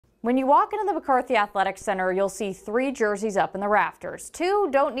When you walk into the McCarthy Athletic Center, you'll see 3 jerseys up in the rafters. 2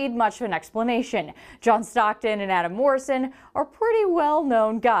 don't need much of an explanation. John Stockton and Adam Morrison are pretty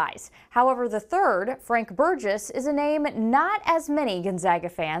well-known guys. However, the third, Frank Burgess, is a name not as many Gonzaga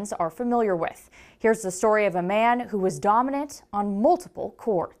fans are familiar with. Here's the story of a man who was dominant on multiple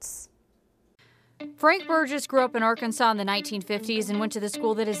courts. Frank Burgess grew up in Arkansas in the 1950s and went to the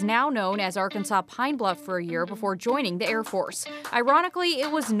school that is now known as Arkansas Pine Bluff for a year before joining the Air Force. Ironically,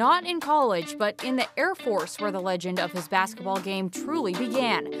 it was not in college, but in the Air Force where the legend of his basketball game truly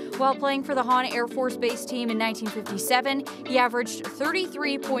began. While playing for the Hahn Air Force Base team in 1957, he averaged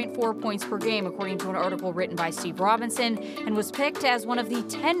 33.4 points per game, according to an article written by Steve Robinson, and was picked as one of the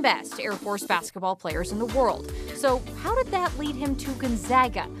 10 best Air Force basketball players in the world. So how did that lead him to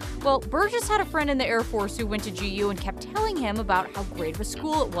Gonzaga? Well, Burgess had a friend in the Air Force who went to GU and kept telling him about how great of a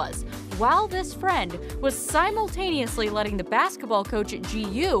school it was, while this friend was simultaneously letting the basketball coach at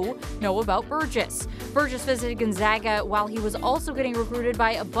GU know about Burgess. Burgess visited Gonzaga while he was also getting recruited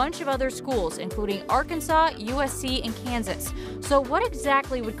by a bunch of other schools, including Arkansas, USC, and Kansas. So what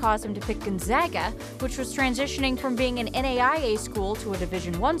exactly would cause him to pick Gonzaga, which was transitioning from being an NAIA school to a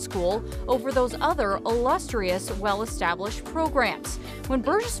Division I school, over those other illustrious, well-established programs? When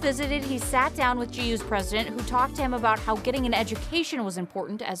Burgess visited, he sat down with GU's president, who talked to him about how getting an education was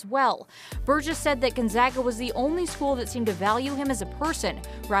important as well. Burgess said that Gonzaga was the only school that seemed to value him as a person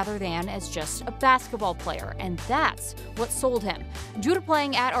rather than as just a basketball player, and that's what sold him. Due to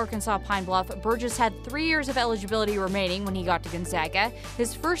playing at Arkansas Pine Bluff, Burgess had 3 years of eligibility remaining when he got to Gonzaga.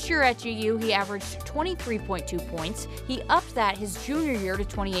 His first year at GU, he averaged 23.2 points. He upped that his junior year to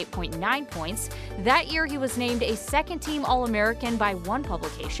 28.9 points. That year, he was named a second-team All-American by one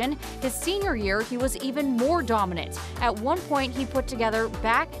publication. His senior year, he was even more dominant. At one point, he put together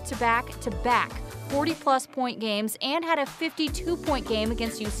back-to-back 40-plus point games and had a 52-point game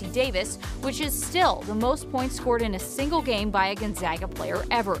against UC Davis, which is still the most points scored in a single game by a Gonzaga player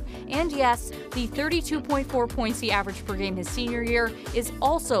ever. And yes, the 32.4 points he averaged per game his senior year is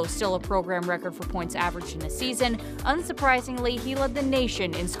also still a program record for points averaged in a season. Unsurprisingly, he led the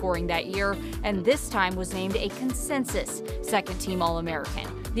nation in scoring that year, and this time was named a consensus second-team All-American.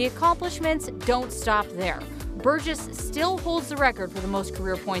 The accomplishments don't stop there. Burgess still holds the record for the most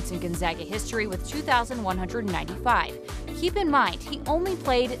career points in Gonzaga history with 2,195. Keep in mind, he only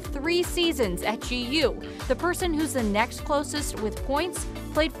played 3 seasons at GU. The person who's the next closest with points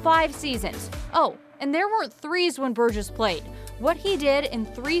played 5 seasons. Oh, and there weren't threes when Burgess played. What he did in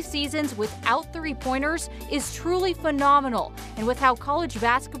 3 seasons without three-pointers is truly phenomenal. And with how college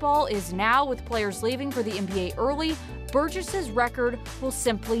basketball is now, with players leaving for the NBA early, Burgess's record will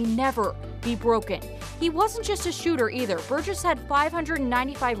simply never be broken. He wasn't just a shooter either. Burgess had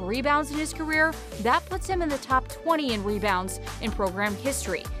 595 rebounds in his career. That puts him in the top 20 in rebounds in program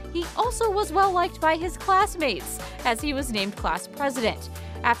history. He also was well liked by his classmates, as he was named class president.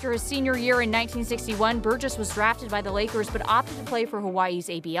 After his senior year in 1961, Burgess was drafted by the Lakers but opted to play for Hawaii's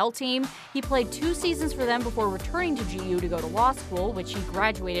ABL team. He played 2 seasons for them before returning to GU to go to law school, which he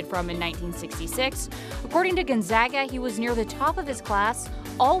graduated from in 1966. According to Gonzaga, he was near the top of his class,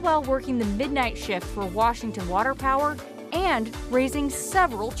 all while working the midnight shift for Washington Water Power and raising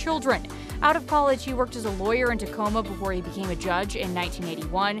several children. Out of college, he worked as a lawyer in Tacoma before he became a judge in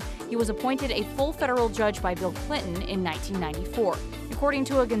 1981. He was appointed a full federal judge by Bill Clinton in 1994. According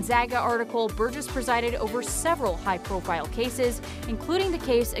to a Gonzaga article, Burgess presided over several high-profile cases, including the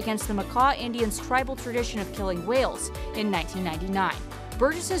case against the Makah Indians' tribal tradition of killing whales in 1999.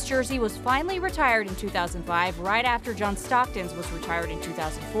 Burgess's jersey was finally retired in 2005, right after John Stockton's was retired in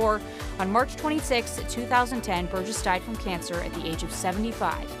 2004. On March 26, 2010, Burgess died from cancer at the age of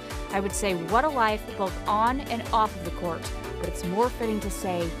 75. I would say what a life both on and off of the court, but it's more fitting to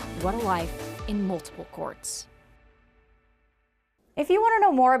say what a life in multiple courts. If you want to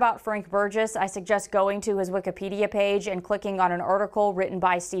know more about Frank Burgess, I suggest going to his Wikipedia page and clicking on an article written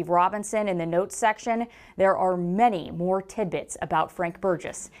by Steve Robinson in the notes section. There are many more tidbits about Frank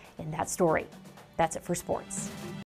Burgess in that story. That's it for sports.